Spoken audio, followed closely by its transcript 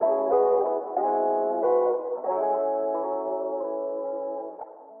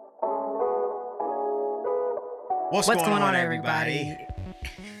What's going on, everybody?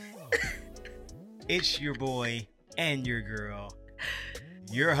 It's your boy and your girl,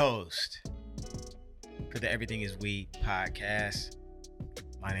 your host for the Everything Is We podcast.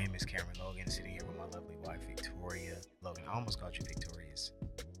 My name is Cameron Logan, sitting here with my lovely wife, Victoria Logan. I almost called you Victorious.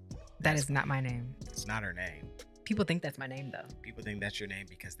 That is not my name. It's not her name. People think that's my name, though. People think that's your name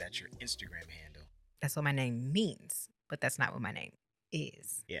because that's your Instagram handle. That's what my name means, but that's not what my name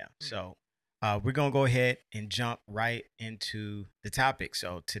is. Yeah, so we're going to go ahead and jump right into the topic.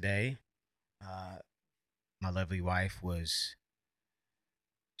 So today, my lovely wife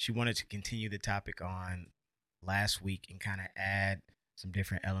she wanted to continue the topic on last week and kind of add some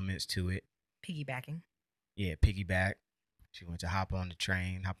different elements to it. Piggybacking. Yeah, piggyback. She wanted to hop on the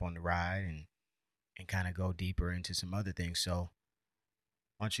train, hop on the ride, and kind of go deeper into some other things. So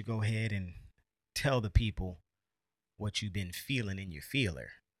why don't you go ahead and tell the people what you've been feeling in your feeler?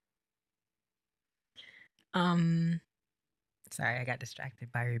 Sorry, I got distracted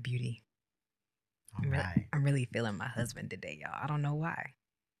by your beauty. All right. I'm really feeling my husband today, y'all. I don't know why.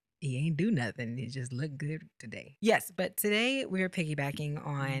 He ain't do nothing. He just looked good today. Yes, but today we're piggybacking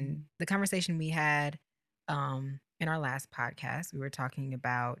on the conversation we had in our last podcast. We were talking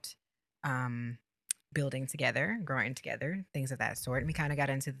about building together, growing together, things of that sort. And we kind of got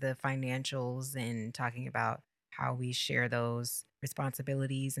into the financials and talking about how we share those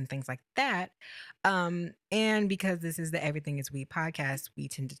responsibilities and things like that. And because this is the Everything Is We podcast, we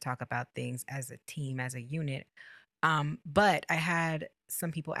tend to talk about things as a team, as a unit. But I had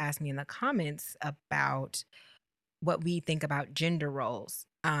some people ask me in the comments about what we think about gender roles.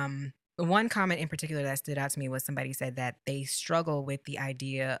 One comment in particular that stood out to me was somebody said that they struggle with the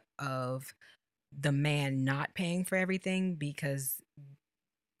idea of the man not paying for everything because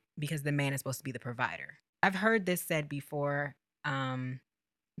the man is supposed to be the provider. I've heard this said before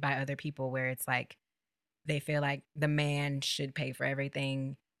by other people where it's like they feel like the man should pay for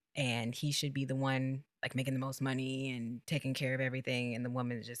everything and he should be the one like making the most money and taking care of everything, and the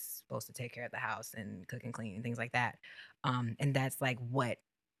woman is just supposed to take care of the house and cook and clean and things like that. And that's like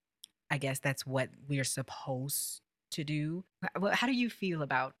I guess that's what we're supposed to do. How do you feel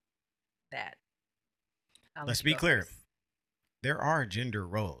about that? Let's be clear. There are gender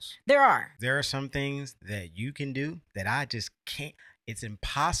roles. There are some things that you can do that I just can't. It's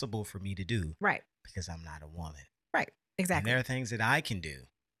impossible for me to do. Right. Because I'm not a woman. Right. Exactly. And there are things that I can do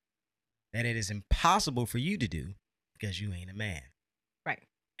that it is impossible for you to do because you ain't a man. Right.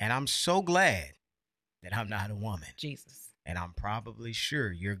 And I'm so glad that I'm not a woman. Jesus. And I'm probably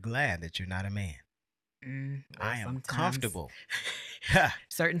sure you're glad that you're not a man. I am comfortable.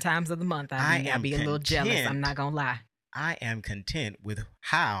 Certain times of the month, I'll be a little jealous. I'm not going to lie. I am content with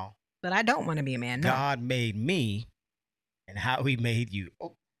how. But I don't want to be a man. No. God made me and how he made you.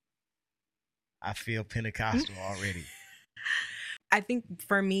 Oh, I feel Pentecostal already. I think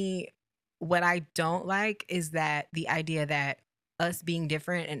for me, what I don't like is that the idea that us being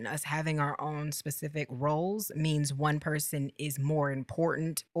different and us having our own specific roles means one person is more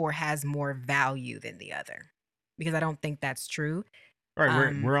important or has more value than the other. Because I don't think that's true.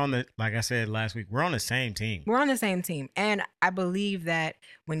 Right, we're on the, like I said last week, we're on the same team. We're on the same team. And I believe that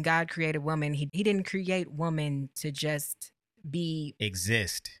when God created woman, he didn't create woman to just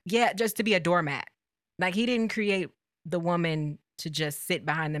exist. Yeah, just to be a doormat. Like he didn't create the woman to just sit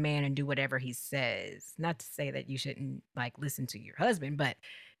behind the man and do whatever he says. Not to say that you shouldn't like listen to your husband, but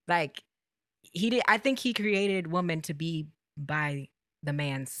like I think he created woman to be by the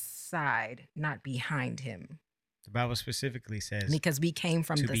man's side, not behind him. The Bible specifically says because we came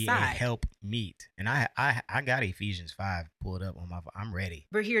from the side. To be a help meet. And I got Ephesians 5 pulled up on my phone. I'm ready.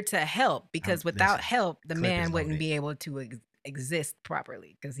 We're here to help because without help, the man wouldn't be able to exist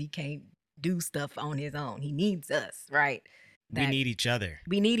properly because he can't do stuff on his own. He needs us, right? We need each other.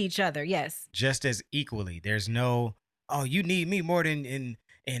 We need each other, yes. Just as equally. There's no, you need me more than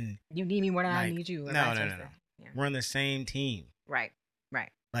you need me more than I need you. No. Yeah. We're on the same team. Right.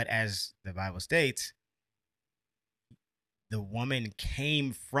 But as the Bible states, the woman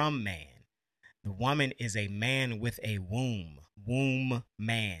came from man. The woman is a man with a womb. Womb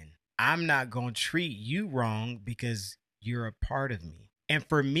man. I'm not going to treat you wrong because you're a part of me. And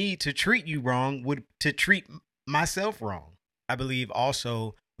for me to treat you wrong would to treat myself wrong. I believe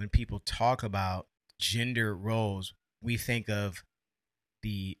also when people talk about gender roles, we think of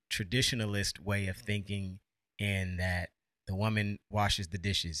the traditionalist way of thinking in that the woman washes the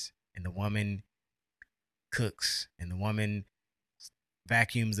dishes and the woman cooks and the woman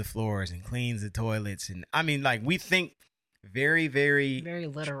vacuums the floors and cleans the toilets. And I mean, like we think very, very, very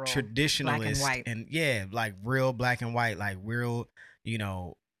literal, traditionalist, black and white. And yeah, like real black and white, like real,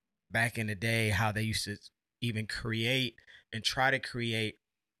 back in the day, how they used to even create and try to create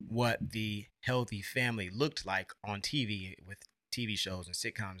what the healthy family looked like on TV with TV shows and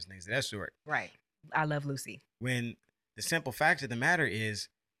sitcoms and things of that sort. Right. I Love Lucy. When the simple fact of the matter is,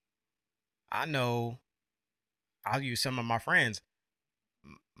 I know, I'll use some of my friends.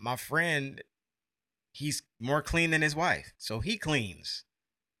 My friend, he's more clean than his wife, so he cleans.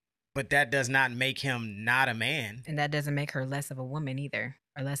 But that does not make him not a man. And that doesn't make her less of a woman either,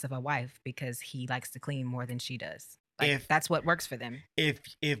 or less of a wife, because he likes to clean more than she does. Like, that's what works for them. If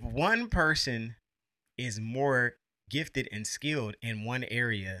one person is more gifted and skilled in one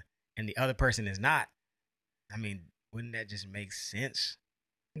area and the other person is not, I mean, wouldn't that just make sense?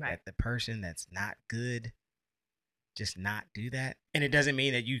 Right. That the person that's not good just not do that? And it doesn't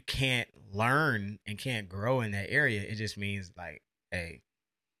mean that you can't learn and can't grow in that area. It just means like, hey,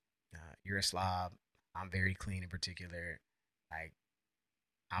 you're a slob. I'm very clean in particular. Like,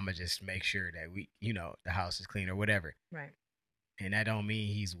 I'm going to just make sure that the house is clean or whatever. Right. And that don't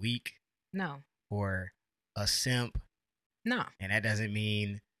mean he's weak. No. Or a simp. No. And that doesn't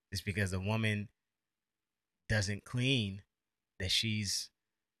mean it's because the woman doesn't clean that she's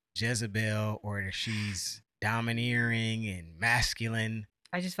Jezebel or that she's domineering and masculine.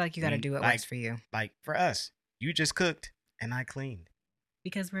 I just feel like you got to do what works for you. Like for us, you just cooked and I cleaned.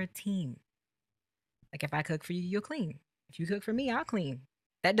 Because we're a team. Like if I cook for you, you'll clean. If you cook for me, I'll clean.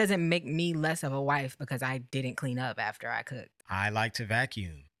 That doesn't make me less of a wife because I didn't clean up after I cooked. I like to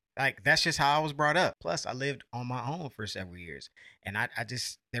vacuum. Like, that's just how I was brought up. Plus, I lived on my own for several years. And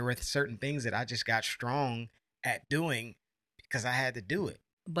there were certain things that I just got strong at doing because I had to do it.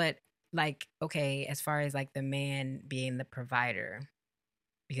 But like, okay, as far as like the man being the provider,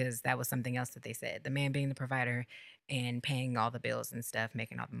 because that was something else that they said, the man being the provider and paying all the bills and stuff,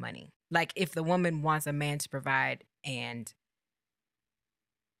 making all the money. Like if the woman wants a man to provide and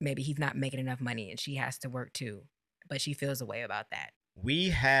maybe he's not making enough money and she has to work too, but she feels a way about that. We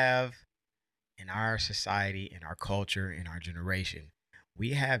have in our society, in our culture, in our generation,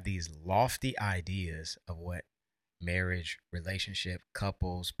 we have these lofty ideas of what marriage, relationship,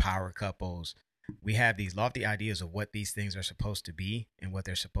 couples, power couples, we have these lofty ideas of what these things are supposed to be and what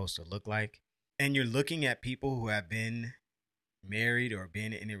they're supposed to look like. And you're looking at people who have been married or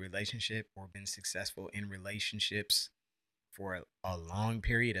been in a relationship or been successful in relationships for a long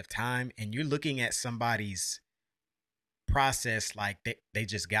period of time. And you're looking at somebody's process like they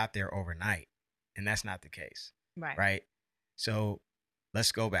just got there overnight. And that's not the case. Right. Right. So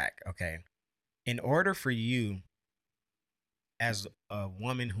let's go back. Okay. In order for you as a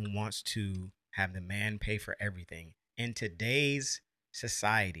woman who wants to have the man pay for everything in today's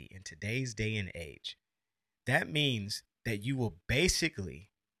society, in today's day and age, that means that you will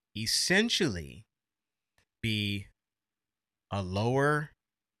essentially be a lower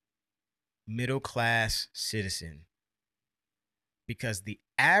middle class citizen, because the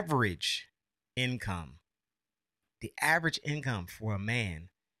average income for a man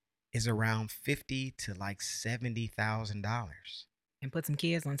is around $50,000 to like $70,000. And put some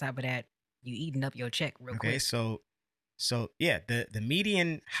kids on top of that, you eating up your check real quick. Okay, so yeah, the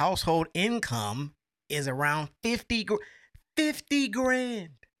median household income is around 50 grand.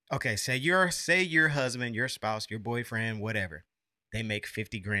 Okay, say your husband, your spouse, your boyfriend, whatever, they make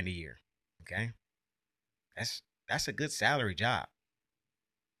 50 grand a year. Okay, that's a good salary job,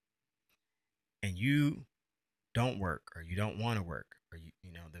 and you don't work, or you don't want to work, or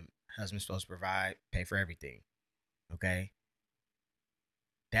you know the husband's supposed to provide, pay for everything. Okay,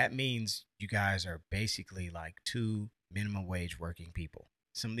 that means you guys are basically like two minimum wage working people.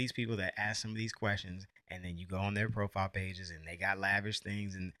 Some of these people that ask some of these questions, and then you go on their profile pages and they got lavish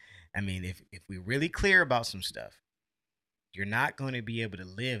things. And I mean, if we're really clear about some stuff, you're not going to be able to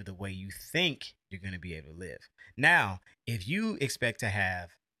live the way you think you're going to be able to live. Now, if you expect to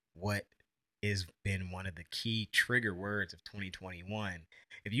have what has been one of the key trigger words of 2021,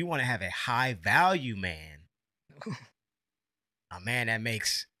 if you want to have a high value man, a man that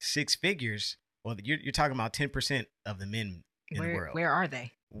makes six figures, well, you're talking about 10% of the men in the world. Where are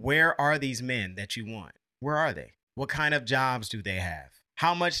they? Where are these men that you want? Where are they? What kind of jobs do they have?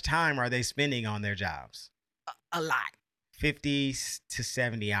 How much time are they spending on their jobs? A lot. 50 to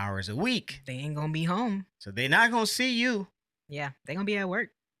 70 hours a week. They ain't gonna be home. So they're not gonna see you. Yeah, they're gonna be at work.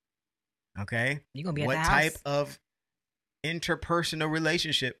 Okay. You're gonna be at what the house. Type of interpersonal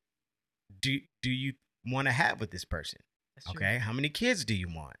relationship do you want to have with this person? Okay. How many kids do you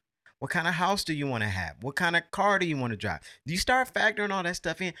want? What kind of house do you want to have? What kind of car do you want to drive? Do you start factoring all that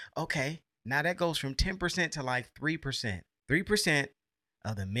stuff in? Okay. Now that goes from 10% to like 3%. 3%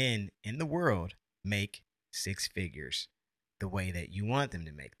 of the men in the world make six figures the way that you want them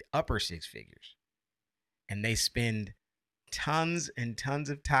to make, the upper six figures. and they spend tons and tons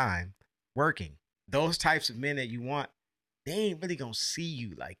of time working. Those types of men that you want, they ain't really gonna see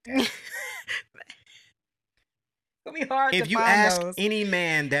you like that. It's gonna be hard If to you find ask those. any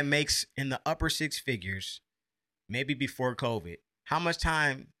man that makes in the upper six figures, maybe before COVID, how much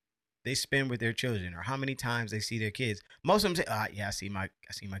time they spend with their children or how many times they see their kids, most of them say, yeah, I see my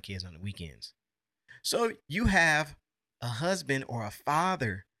kids on the weekends. So you have a husband or a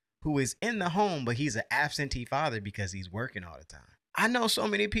father who is in the home, but he's an absentee father because he's working all the time. I know so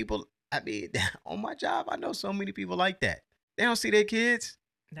many people, on my job, I know so many people like that. They don't see their kids.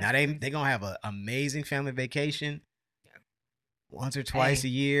 Now they're going to have an amazing family vacation once or twice a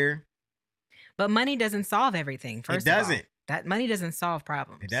year. But money doesn't solve everything. First, it doesn't. Of all, that money doesn't solve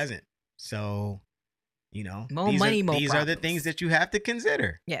problems. It doesn't. So, these problems. are the things that you have to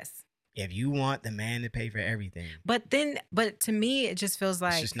consider. Yes. If you want the man to pay for everything. But to me, it just feels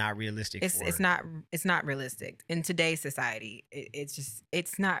like it's just not realistic. It's not realistic in today's society.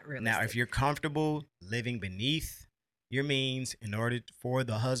 It's not realistic. Now, if you're comfortable living beneath your means in order for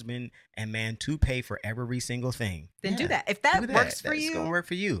the husband and man to pay for every single thing, then do that. If that works for you, it's gonna work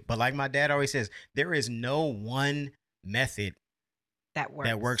for you. But like my dad always says, there is no one method that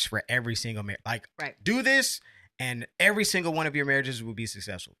works for every single marriage. Like, do this and every single one of your marriages will be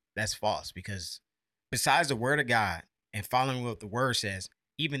successful. That's false, because besides the word of God and following what the word says,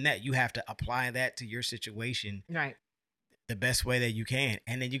 even that you have to apply that to your situation the best way that you can.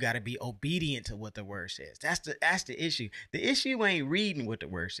 And then you got to be obedient to what the word says. That's the issue. The issue ain't reading what the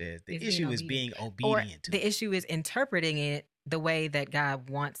word says. The issue is being obedient to it. The issue is interpreting it the way that God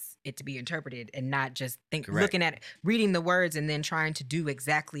wants it to be interpreted, and not just looking at it, reading the words and then trying to do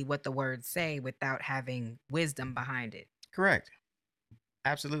exactly what the words say without having wisdom behind it. Correct.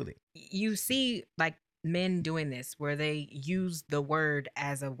 Absolutely. You see like men doing this where they use the word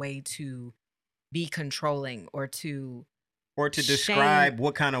as a way to be controlling or to describe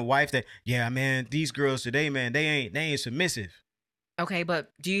what kind of wife man, these girls today, man, they ain't submissive. Okay,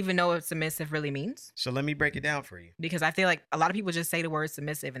 but do you even know what submissive really means? So let me break it down for you. Because I feel like a lot of people just say the word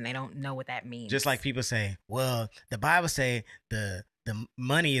submissive and they don't know what that means. Just like people say, well, the Bible say the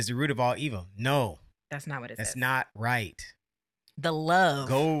money is the root of all evil. No. That's not what it says. That's not right. The love.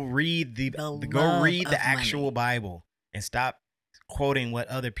 Go read the actual Bible and stop quoting what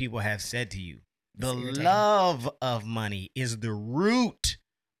other people have said to you. The love of money is the root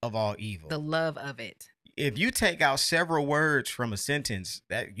of all evil. The love of it. If you take out several words from a sentence,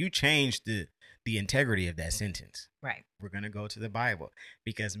 that you change the integrity of that sentence. Right. We're going to go to the Bible,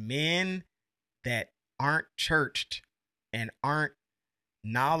 because men that aren't churched and aren't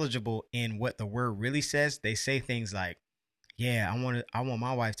knowledgeable in what the word really says, they say things like, yeah, I want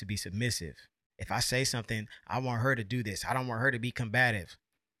my wife to be submissive. If I say something, I want her to do this. I don't want her to be combative.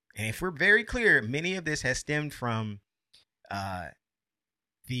 And if we're very clear, many of this has stemmed from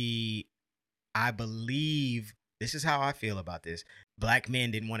I believe, this is how I feel about this. Black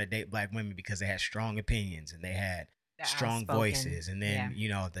men didn't want to date black women because they had strong opinions and they had strong voices. And then,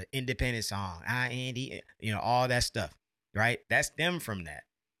 the independent song, all that stuff, right? That stemmed from that.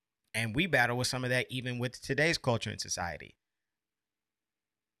 And we battle with some of that even with today's culture and society.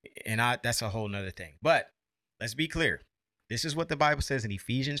 And that's a whole nother thing. But let's be clear. This is what the Bible says in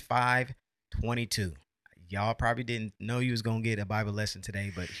Ephesians 5:22. Y'all probably didn't know you was going to get a Bible lesson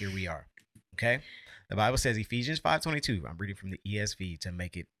today, but here we are. Okay? The Bible says Ephesians 5:22. I'm reading from the ESV to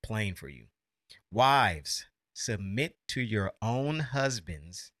make it plain for you. Wives, submit to your own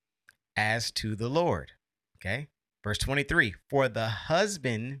husbands as to the Lord. Okay? Verse 23. For the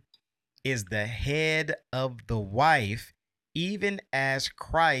husband is the head of the wife, even as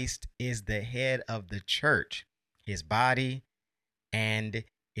Christ is the head of the church, his body, and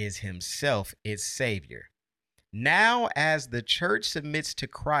is himself its Savior. Now, as the church submits to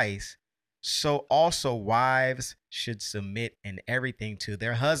Christ, so also wives should submit in everything to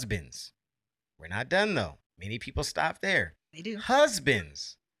their husbands. We're not done, though. Many people stop there. They do.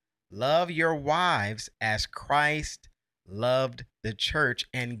 Husbands, love your wives as Christ loved the church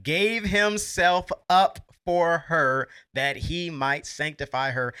and gave himself up for her, that he might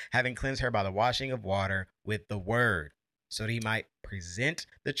sanctify her, having cleansed her by the washing of water with the word, so that he might present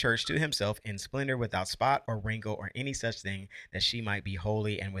the church to himself in splendor, without spot or wrinkle or any such thing, that she might be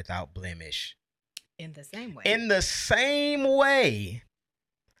holy and without blemish. In the same way,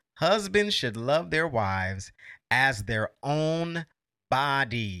 husbands should love their wives as their own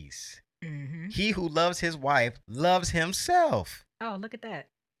bodies. Mm-hmm. He who loves his wife loves himself. Oh, look at that.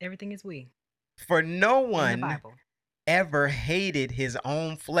 Everything is we. For no one ever hated his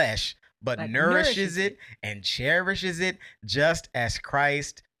own flesh, but nourishes it and cherishes it, just as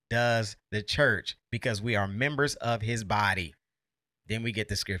Christ does the church, because we are members of his body. Then we get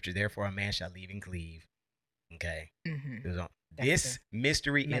the scripture. Therefore, a man shall leave and cleave. Okay. Mm-hmm. This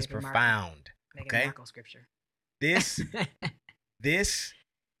mystery is Meghan profound. Meghan Okay. Markle scripture. This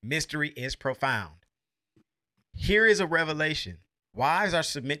mystery is profound. Here is a revelation. Wives are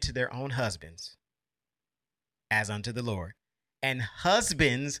submit to their own husbands as unto the Lord. And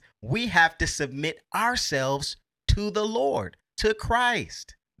husbands, we have to submit ourselves to the Lord, to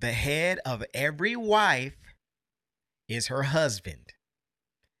Christ. The head of every wife is her husband.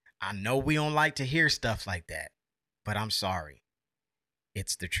 I know we don't like to hear stuff like that, but I'm sorry.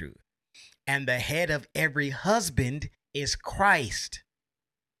 It's the truth. And the head of every husband is Christ.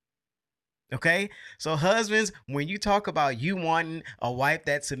 Okay? So husbands, when you talk about you wanting a wife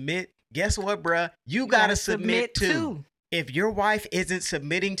that submit, guess what, bruh? You gotta submit too. If your wife isn't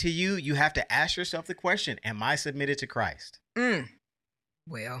submitting to you, you have to ask yourself the question, am I submitted to Christ?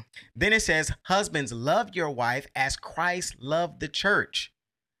 Well. Then it says, husbands, love your wife as Christ loved the church.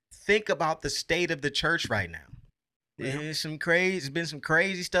 Think about the state of the church right now. There's been some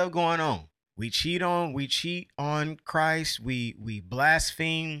crazy stuff going on. We cheat on Christ. We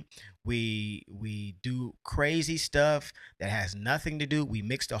blaspheme. We do crazy stuff that has nothing to do. We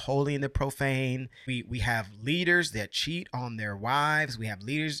mix the holy and the profane. We have leaders that cheat on their wives. We have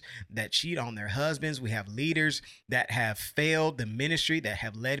leaders that cheat on their husbands. We have leaders that have failed the ministry, that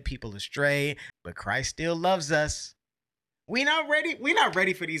have led people astray. But Christ still loves us. We're not ready. We're not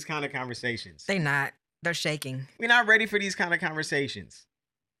ready for these kind of conversations. They're not. They're shaking. We're not ready for these kind of conversations.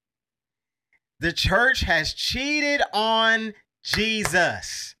 The church has cheated on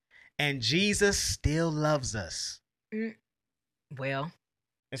Jesus, and Jesus still loves us. Well,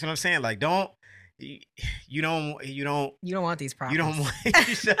 that's what I'm saying. Like, you don't want these problems. You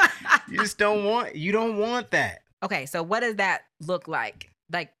don't want that. Okay, so what does that look like?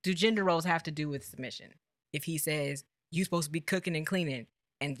 Like, do gender roles have to do with submission? If he says you're supposed to be cooking and cleaning,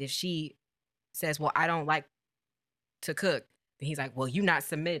 and if she says, well, I don't like to cook, then he's like, well, you're not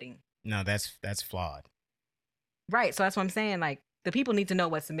submitting. No, that's flawed. Right. So that's what I'm saying. Like, the people need to know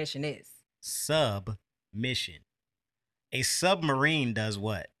what submission is. Submission. A submarine does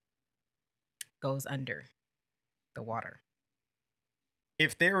what? Goes under the water.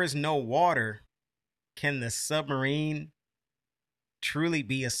 If there is no water, can the submarine truly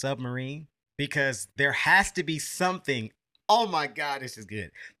be a submarine? Because there has to be something. Oh my God, this is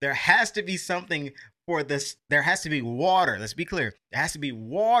good. There has to be something for this. There has to be water. Let's be clear. There has to be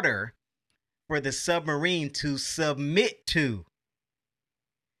water for the submarine to submit to.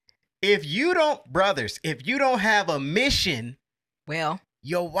 If you don't have a mission, well,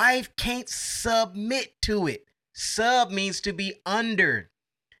 your wife can't submit to it. Sub means to be under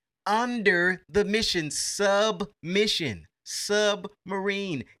the mission, submission,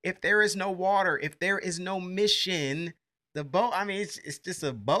 submarine. If there is no water, if there is no mission, the boat, I mean, it's just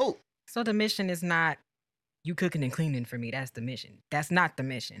a boat. So the mission is not you cooking and cleaning for me. That's the mission. That's not the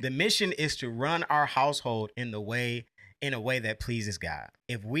mission. The mission is to run our household in a way that pleases God.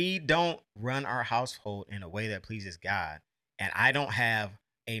 If we don't run our household in a way that pleases God, and I don't have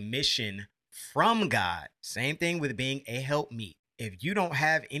a mission from God, same thing with being a helpmeet. If you don't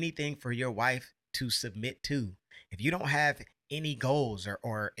have anything for your wife to submit to, if you don't have any goals,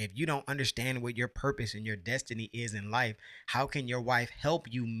 or if you don't understand what your purpose and your destiny is in life, how can your wife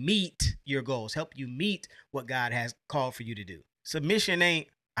help you meet your goals, help you meet what God has called for you to do? Submission ain't,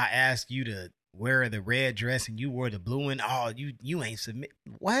 I asked you to wear the red dress and you wore the blue one. Oh, you ain't submit.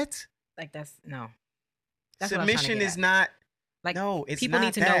 What? Like, that's no. That's submission is not. Like, no, it's people not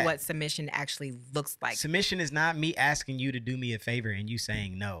need to know what submission actually looks like. Submission is not me asking you to do me a favor and you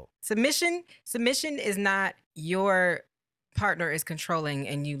saying no. Submission is not your partner is controlling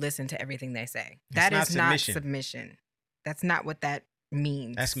and you listen to everything they say. That is not submission. That's not what that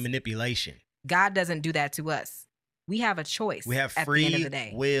means. That's manipulation. God doesn't do that to us. We have a choice. We have at free the end of the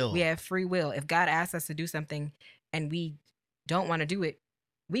day. will. We have free will. If God asks us to do something and we don't want to do it,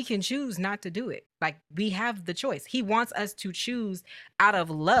 we can choose not to do it. Like, we have the choice. He wants us to choose out of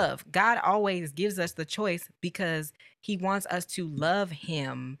love. God always gives us the choice because he wants us to love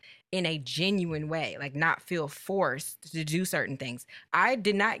him in a genuine way, like not feel forced to do certain things. I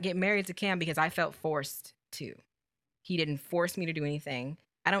did not get married to Cam because I felt forced to. He didn't force me to do anything.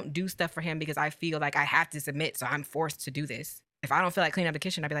 I don't do stuff for him because I feel like I have to submit, so I'm forced to do this. If I don't feel like cleaning up the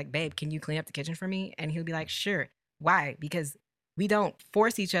kitchen, I'd be like, babe, can you clean up the kitchen for me? And he'll be like, sure. Why? Because we don't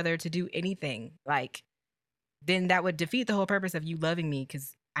force each other to do anything. Like, then that would defeat the whole purpose of you loving me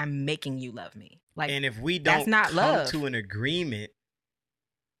because I'm making you love me. Like, and if we don't that's not come love. to an agreement,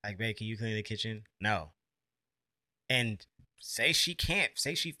 like, babe, can you clean the kitchen? No. And say she can't,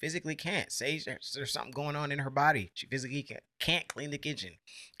 say she physically can't, say there's something going on in her body, she physically can't clean the kitchen,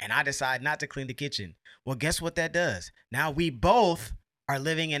 and I decide not to clean the kitchen. Well, guess what that does? Now we both are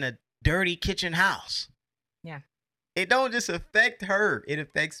living in a dirty kitchen house. Yeah. It don't just affect her, it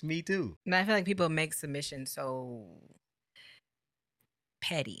affects me too. And I feel like people make submission so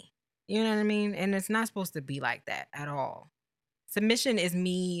petty. You know what I mean? And it's not supposed to be like that at all. Submission is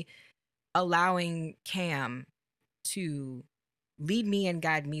me allowing Cam to lead me and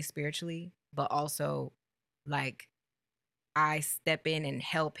guide me spiritually, but also like I step in and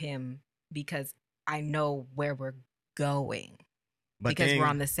help him because I know where we're going. Because we're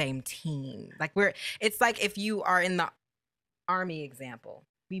on the same team. Like it's like if you are in the army example,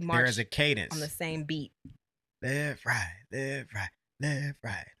 we march there is a cadence on the same beat. Left, right, left, right, left,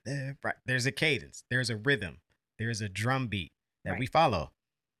 right, left, right. There's a cadence. There's a rhythm. There's a drum beat that we follow.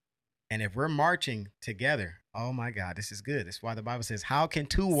 And if we're marching together, oh my God, this is good. That's why the Bible says, how can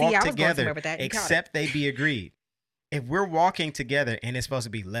two walk together except they be agreed? If we're walking together and it's supposed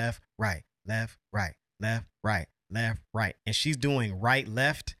to be left, right, left, right, left, right, left, right, and she's doing right,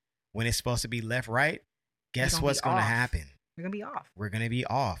 left when it's supposed to be left, right, guess what's going to happen? We're going to be off. We're going to be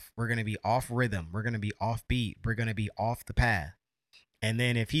off. We're going to be off rhythm. We're going to be off beat. We're going to be off the path. And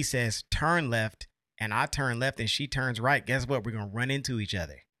then if he says turn left and I turn left and she turns right, guess what? We're going to run into each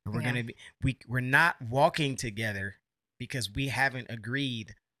other. And we're going to be, we're not walking together because we haven't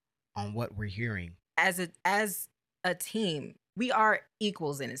agreed on what we're hearing. As a team, we are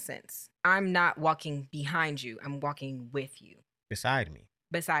equals in a sense. I'm not walking behind you. I'm walking with you. Beside me.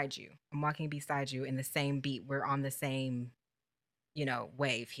 Beside you. I'm walking beside you in the same beat. We're on the same,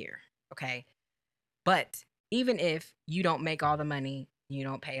 wave here. Okay. But even if you don't make all the money, you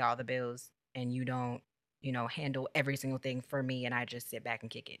don't pay all the bills, and you don't, handle every single thing for me, and I just sit back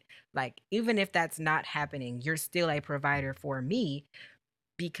and kick it. Like, even if that's not happening, you're still a provider for me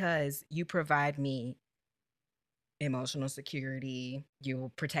because you provide me emotional security. You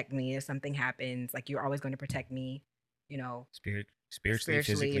will protect me if something happens. Like, you're always going to protect me, spiritually,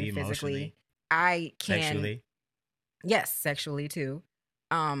 physically, emotionally. I can. Sexually. Yes, sexually too.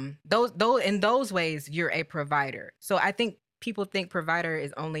 Those in those ways, you're a provider. So I think people think provider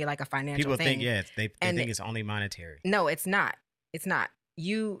is only like a financial thing. People think, they think it's only monetary. No, it's not. It's not.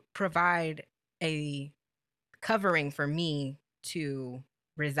 You provide a covering for me to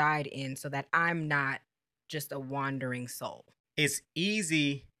reside in so that I'm not just a wandering soul. It's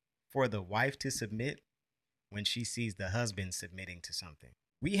easy for the wife to submit when she sees the husband submitting to something.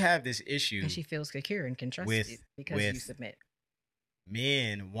 We have this issue. And she feels secure and can trust you because you submit.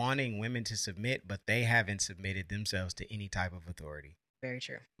 Men wanting women to submit, but they haven't submitted themselves to any type of authority. Very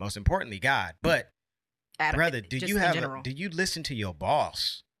true. Most importantly, God. But brother, do you listen to your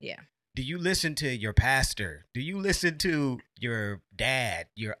boss? Yeah. Do you listen to your pastor? Do you listen to your dad,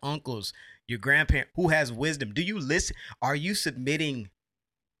 your uncles, your grandparent who has wisdom? Do you listen? Are you submitting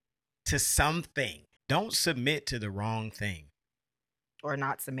to something? Don't submit to the wrong thing. Or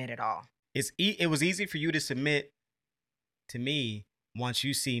not submit at all. It was easy for you to submit to me. Once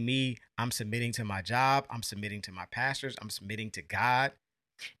you see me, I'm submitting to my job. I'm submitting to my pastors. I'm submitting to God.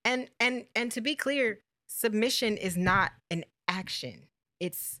 And to be clear, submission is not an action.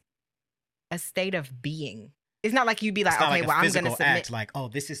 It's a state of being. It's not like you'd be like, okay, well, I'm going to submit. Act like, oh,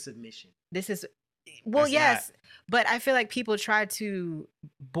 this is submission. This is, well, yes. But I feel like people try to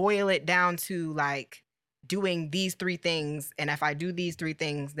boil it down to like doing these 3 things. And if I do these 3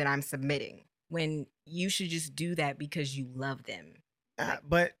 things, then I'm submitting. When you should just do that because you love them.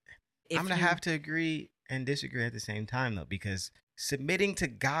 But I'm going to have to agree and disagree at the same time, though, because submitting to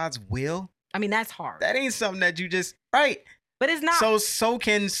God's will. I mean, that's hard. That ain't something that you just, right. But it's not. So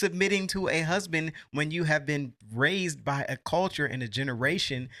can submitting to a husband when you have been raised by a culture and a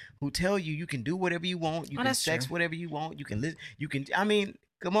generation who tell you can do whatever you want. You can sex whatever you want. You can live. I mean,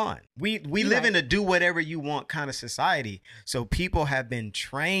 come on. We live in a do whatever you want kind of society. So people have been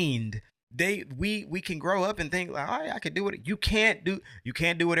trained. We can grow up and think like, all right, I could do it. You can't do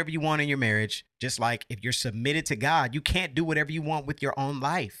whatever you want in your marriage. Just like if you're submitted to God, you can't do whatever you want with your own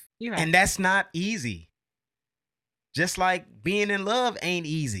life. Right. And that's not easy. Just like being in love ain't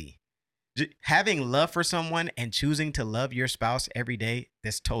easy. Having love for someone and choosing to love your spouse every day,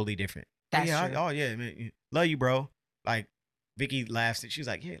 that's totally different. That's true. Oh yeah, man, love you, bro. Like Vicky laughs and she's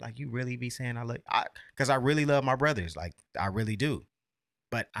like, yeah, like you really be saying I love you? Because I really love my brothers. Like I really do.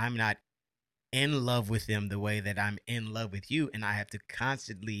 But I'm not in love with them the way that I'm in love with you. And I have to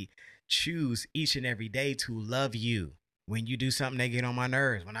constantly choose each and every day to love you. When you do something, they get on my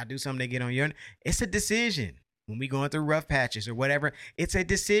nerves. When I do something, they get on your nerves. It's a decision. When we going through rough patches or whatever, it's a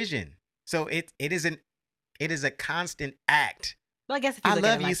decision. So it It is a constant act. Well, I guess if you I look at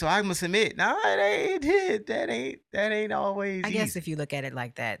love it you, like, so I'm gonna submit. No, it ain't it. That ain't always I guess easy. if you look at it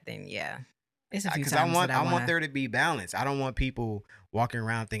like that, then yeah, it's a few Because times that I I want want to. there to be balance. I don't want people walking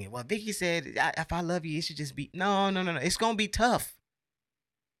around thinking, well, Vicky said if I love you, it should just be no. It's gonna be tough.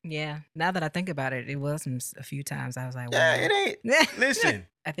 Yeah, now that I think about it, it was a few times I was like, Yeah, wow. it ain't. Listen,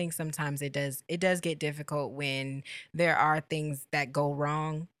 I think sometimes it does get difficult when there are things that go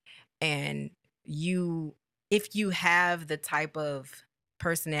wrong, and you if you have the type of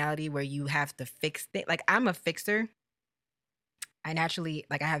personality where you have to fix things. Like, I'm a fixer. I naturally,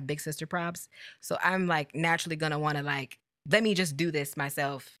 like, I have big sister probs, so I'm like naturally gonna want to, like, let me just do this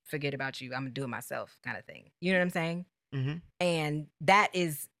myself, forget about you, I'm gonna do it myself kind of thing, you know what I'm saying? hmm And that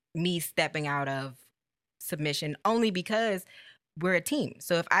is me stepping out of submission only because we're a team.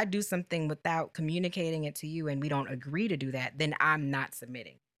 So if I do something without communicating it to you and we don't agree to do that, then I'm not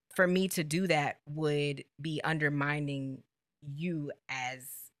submitting. For me to do that would be undermining you as,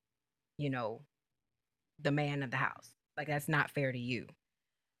 you know, the man of the house. Like, that's not fair to you.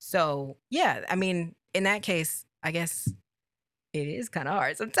 So, yeah, I mean, in that case, I guess it is kind of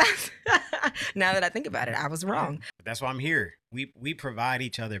hard sometimes. Now that I think about it, I was yeah, wrong. but that's why I'm here. We provide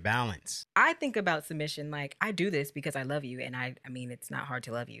each other balance. I think about submission like I do this because I love you, and I mean it's not hard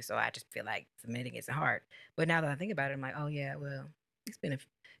to love you, so I just feel like submitting isn't hard. But now that I think about it, I'm like, oh yeah, well, it's been a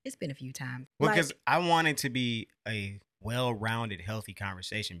it's been a few times. Well, because Like, I want it to be a well-rounded, healthy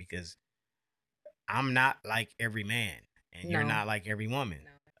conversation. Because I'm not like every man, and you're no, not like every woman.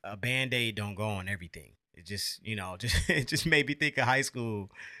 no. A band-aid don't go on everything. It just, just it just made me think of high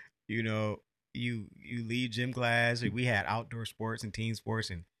school. You know, you leave gym class, or we had outdoor sports and team sports,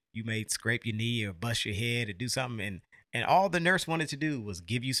 and you may scrape your knee or bust your head or do something, and all the nurse wanted to do was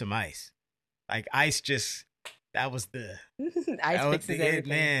give you some ice. Like ice, just that was the Ice that was fixes the it, everything.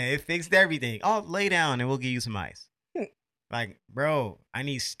 man. It fixed everything. Oh, lay down and we'll give you some ice. Like, bro, I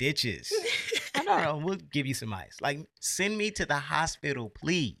need stitches. I don't know. We'll give you some ice. Like, send me to the hospital,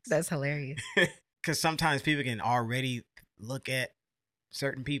 please. That's hilarious. Because sometimes people can already look at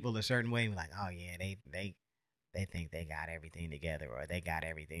certain people a certain way and be like, oh yeah, they think they got everything together, or they got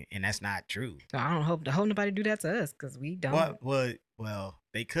everything, and that's not true. So I don't hope nobody do that to us because we don't. Well,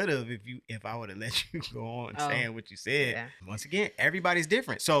 they could have if I would have let you go on Oh, saying what you said. yeah. Once again, everybody's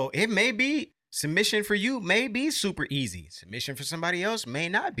different, so it may be submission for you may be super easy. Submission for somebody else may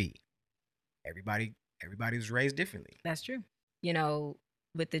not be. Everybody was raised differently. That's true. You know,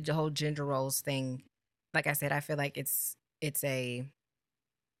 with the whole gender roles thing, like I said, I feel like it's a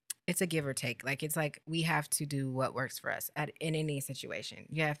it's a give or take. Like, it's like we have to do what works for us in any situation.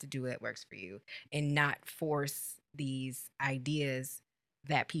 You have to do what works for you and not force these ideas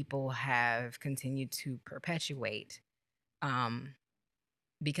that people have continued to perpetuate. Um,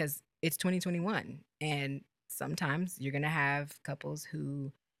 because it's 2021, and sometimes you're gonna have couples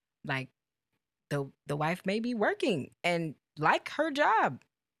who, like, the wife may be working and like her job,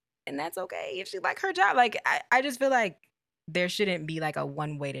 and that's okay if she like her job. Like, I just feel like there shouldn't be like a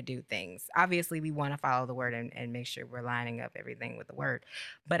one way to do things. Obviously, we want to follow the word and make sure we're lining up everything with the word.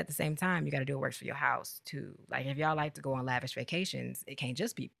 But at the same time, you got to do what works for your house too. Like, if y'all like to go on lavish vacations, it can't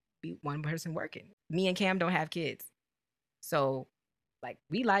just be one person working. Me and Cam don't have kids. So, like,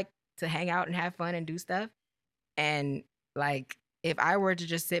 we like to hang out and have fun and do stuff. And, like, if I were to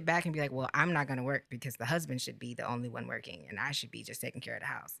just sit back and be like, well, I'm not going to work because the husband should be the only one working and I should be just taking care of the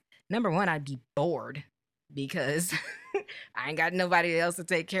house. Number one, I'd be bored because I ain't got nobody else to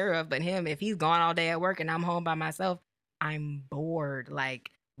take care of but him. If he's gone all day at work and I'm home by myself, I'm bored. Like,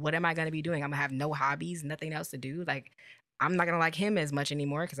 what am I going to be doing? I'm going to have no hobbies, nothing else to do. Like, I'm not going to like him as much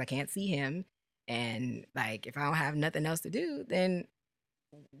anymore because I can't see him. And, like, if I don't have nothing else to do, then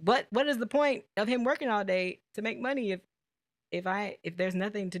what is the point of him working all day to make money if there's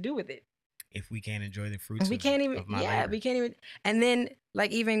nothing to do with it? If we can't enjoy the fruits We can't even, of my yeah, labor. we can't even. And then,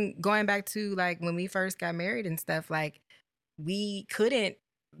 like, even going back to like when we first got married and stuff, like, we couldn't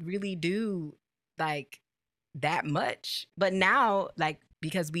really do like that much. But now, like,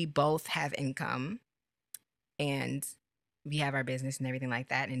 because we both have income and we have our business and everything like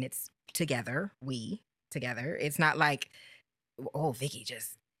that, and it's together, it's not like, oh, Vicky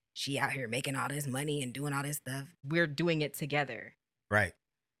just, she out here making all this money and doing all this stuff. We're doing it together Right.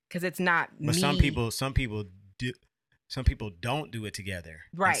 because it's not But me. some people don't do it together.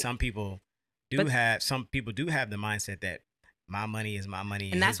 Right. And some people do have the mindset that my money is my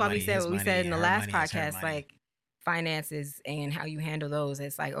money, And that's why we said his what we money, said in the her last money is her podcast, money. like finances and how you handle those.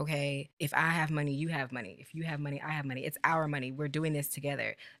 It's like, okay, if I have money, you have money. If you have money, I have money. It's our money. We're doing this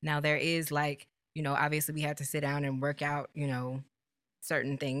together. Now, there is, like, obviously we have to sit down and work out,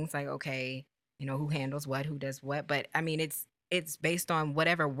 certain things like, okay, who handles what, who does what. But I mean, it's based on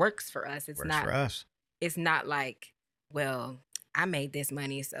whatever works for us. Works for us. It's not like, well, I made this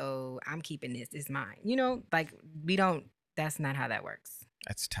money, so I'm keeping this. It's mine. Like that's not how that works.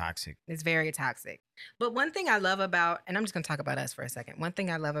 That's toxic. It's very toxic. But one thing I love about, and I'm just going to talk about us for a second. One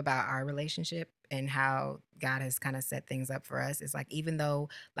thing I love about our relationship and how God has kind of set things up for us is like, even though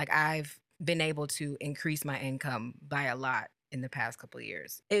like I've been able to increase my income by a lot in the past couple of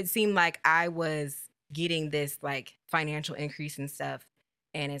years, it seemed like I was getting this like financial increase and stuff.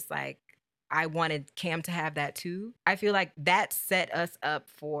 And it's like, I wanted Cam to have that too. I feel like that set us up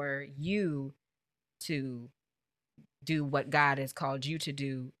for you to do what God has called you to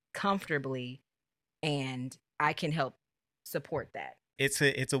do comfortably, and I can help support that. It's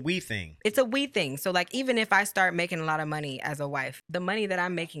a we thing. It's a we thing. So like, even if I start making a lot of money as a wife, the money that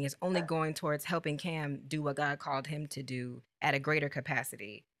I'm making is only going towards helping Cam do what God called him to do at a greater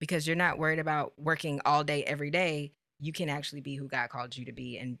capacity, because you're not worried about working all day, every day. You can actually be who God called you to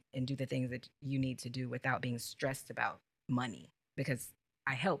be and do the things that you need to do without being stressed about money, because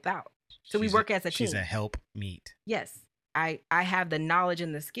I help out. So we work as a team. She's a help meet. Yes. I have the knowledge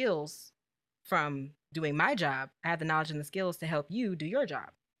and the skills from doing my job. I have the knowledge and the skills to help you do your job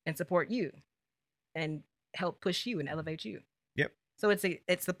and support you and help push you and elevate you. Yep. So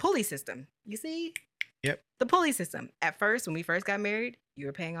it's the pulley system. You see? Yep. The pulley system. At first, when we first got married, you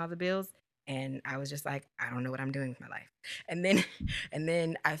were paying all the bills, and I was just like, I don't know what I'm doing with my life. And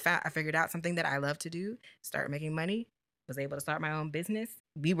then I figured out something that I love to do, start making money. Was able to start my own business.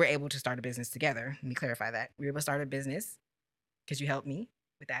 We were able to start a business together. Let me clarify that. We were able to start a business because you helped me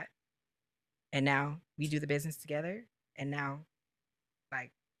with that. And now we do the business together. And now,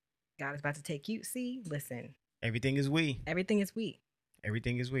 like, God is about to take you. See, listen. Everything is we. Everything is we.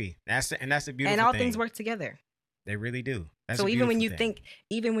 Everything is we. That's the beautiful thing. And all things work together. They really do. So even when you think,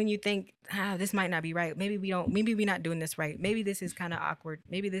 this might not be right, maybe we're not doing this right, maybe this is kind of awkward,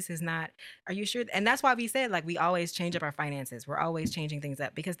 maybe this is not, are you sure? And that's why we said, like, we always change up our finances. We're always changing things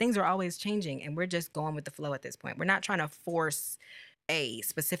up because things are always changing, and we're just going with the flow at this point. We're not trying to force a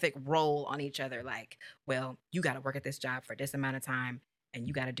specific role on each other. Like, well, you got to work at this job for this amount of time, and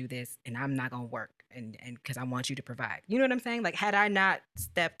you got to do this, and I'm not going to work, and because I want you to provide. You know what I'm saying? Like, had I not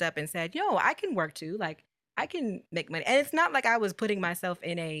stepped up and said, yo, I can work too, like, I can make money. And it's not like I was putting myself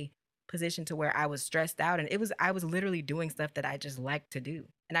in a position to where I was stressed out. And I was literally doing stuff that I just like to do.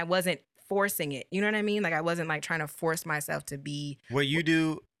 And I wasn't forcing it. You know what I mean? Like, I wasn't like trying to force myself to be. What you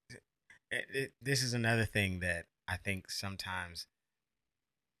do, this is another thing that I think sometimes,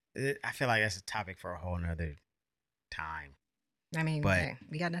 I feel like that's a topic for a whole nother time. I mean, but okay,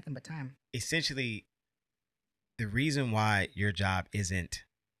 we got nothing but time. Essentially, the reason why your job isn't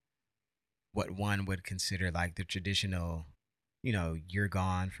what one would consider like the traditional, you're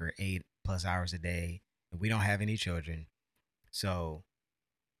gone for 8+ hours a day, and we don't have any children. So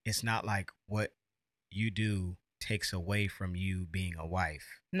it's not like what you do takes away from you being a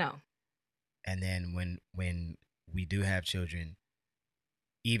wife. No. And then when we do have children,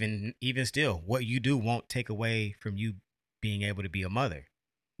 even still, what you do won't take away from you being able to be a mother.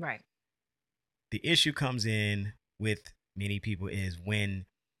 Right. The issue comes in with many people is when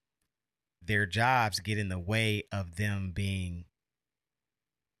their jobs get in the way of them being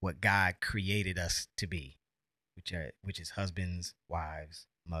what God created us to be, which is husbands, wives,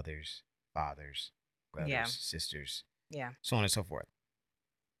 mothers, fathers, brothers, sisters, so on and so forth.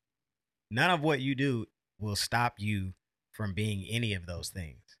 None of what you do will stop you from being any of those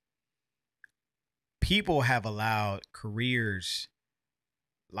things. People have allowed careers,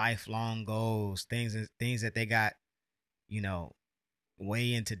 lifelong goals, things that they got,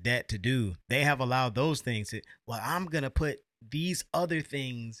 way into debt to do. They have allowed those things to, well, I'm going to put these other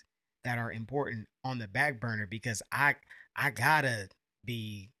things that are important on the back burner because I gotta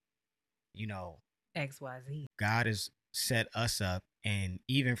be, XYZ. God has set us up. And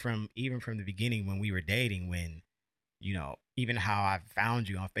even from the beginning when we were dating, when, even how I found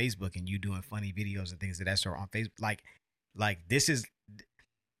you on Facebook and you doing funny videos and things of that sort on Facebook, like this is,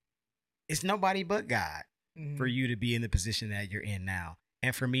 it's nobody but God. Mm-hmm. For you to be in the position that you're in now,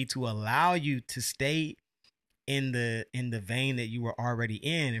 and for me to allow you to stay in the vein that you were already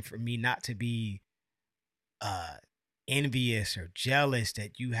in, and for me not to be envious or jealous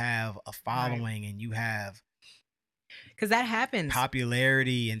that you have a following, right, and you have, because that happens,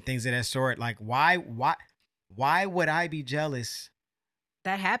 popularity and things of that sort. Like, why would I be jealous?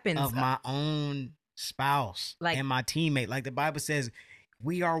 That happens of my own spouse, like, and my teammate. Like the Bible says,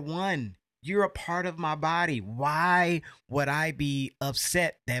 we are one. You're a part of my body. Why would I be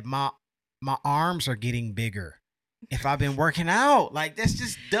upset that my arms are getting bigger if I've been working out. Like, that's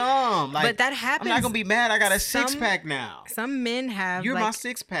just dumb. Like, but that happens. I'm not gonna be mad. I got a Some- 6-pack now. Some men have. You're like, my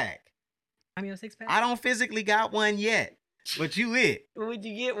 6-pack. I'm your 6-pack. I don't physically got one yet, but you it. Would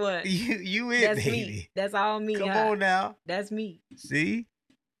you get one? You it, That's baby. me. That's all me. Come huh? on now. That's me. See,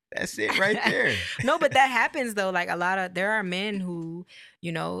 that's it right there. No, but that happens though. Like there are men who,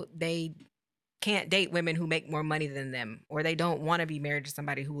 they can't date women who make more money than them, or they don't want to be married to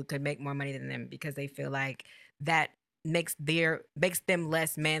somebody who could make more money than them because they feel like that makes them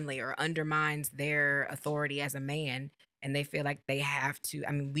less manly or undermines their authority as a man, and they feel like they have to.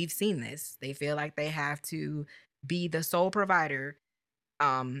 I mean, we've seen this. They feel like they have to be the sole provider,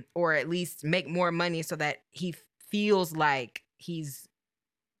 or at least make more money so that he feels like he's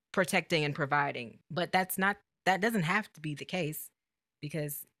protecting and providing. But that doesn't have to be the case,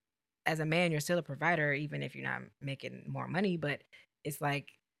 because as a man, you're still a provider, even if you're not making more money. But it's like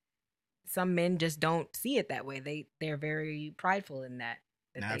some men just don't see it that way. They're very prideful in that.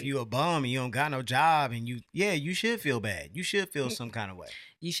 Now, if you a bum and you don't got no job and you should feel bad. You should feel some kind of way.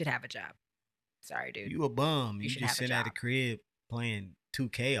 You should have a job. Sorry, dude. You a bum. You should just have a sitting at the job. crib playing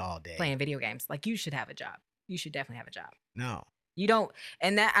 2K all day. Playing video games. Like, you should have a job. You should definitely have a job. No. You don't.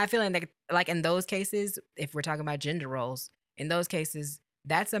 And that, I feel like in those cases, if we're talking about gender roles, in those cases,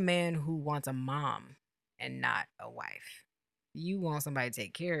 that's a man who wants a mom and not a wife. You want somebody to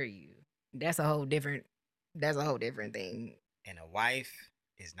take care of you. That's a whole different thing. And a wife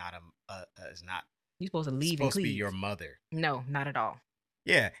is not is not. You're supposed to leave. Supposed and to be cleave. your mother. No, not at all.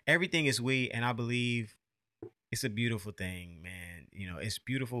 Yeah, everything is we, and I believe it's a beautiful thing, man. It's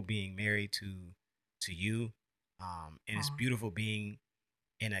beautiful being married to you, and it's beautiful being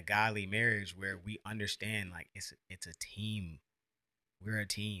in a godly marriage where we understand like it's a team. We're a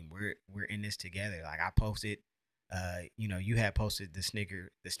team. We're in this together. Like, I posted, you had posted the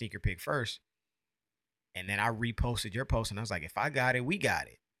sneaker pic first, and then I reposted your post, and I was like, if I got it, we got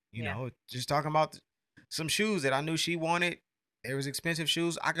it. You know, just talking about some shoes that I knew she wanted. There was expensive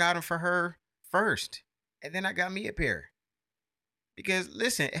shoes. I got them for her first, and then I got me a pair. Because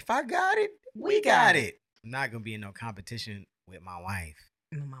listen, if I got it, we got it. I'm not gonna be in no competition with my wife.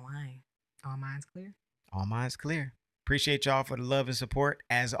 My wife. All mine's clear. All mine's clear. Appreciate y'all for the love and support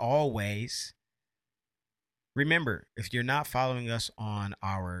as always. Remember, if you're not following us on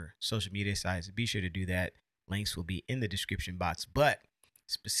our social media sites, be sure to do that. Links will be in the description box, but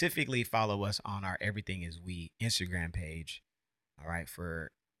specifically follow us on our Everything Is We Instagram page. All right,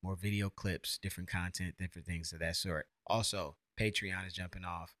 for more video clips, different content, different things of that sort. Also, Patreon is jumping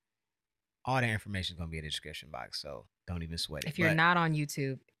off. All the information is going to be in the description box, so don't even sweat it. If you're not on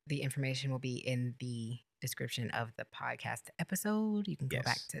YouTube, the information will be in the description of the podcast episode. You can go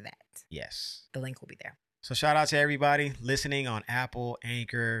back to that. Yes. The link will be there. So shout out to everybody listening on Apple,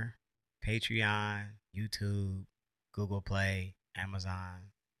 Anchor, Patreon, YouTube, Google Play, Amazon.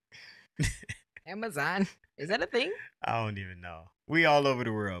 Amazon. Is that a thing? I don't even know. We all over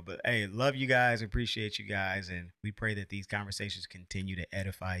the world. But hey, love you guys. Appreciate you guys. And we pray that these conversations continue to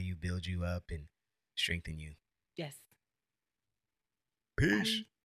edify you, build you up, and strengthen you. Yes. Peace. Bye.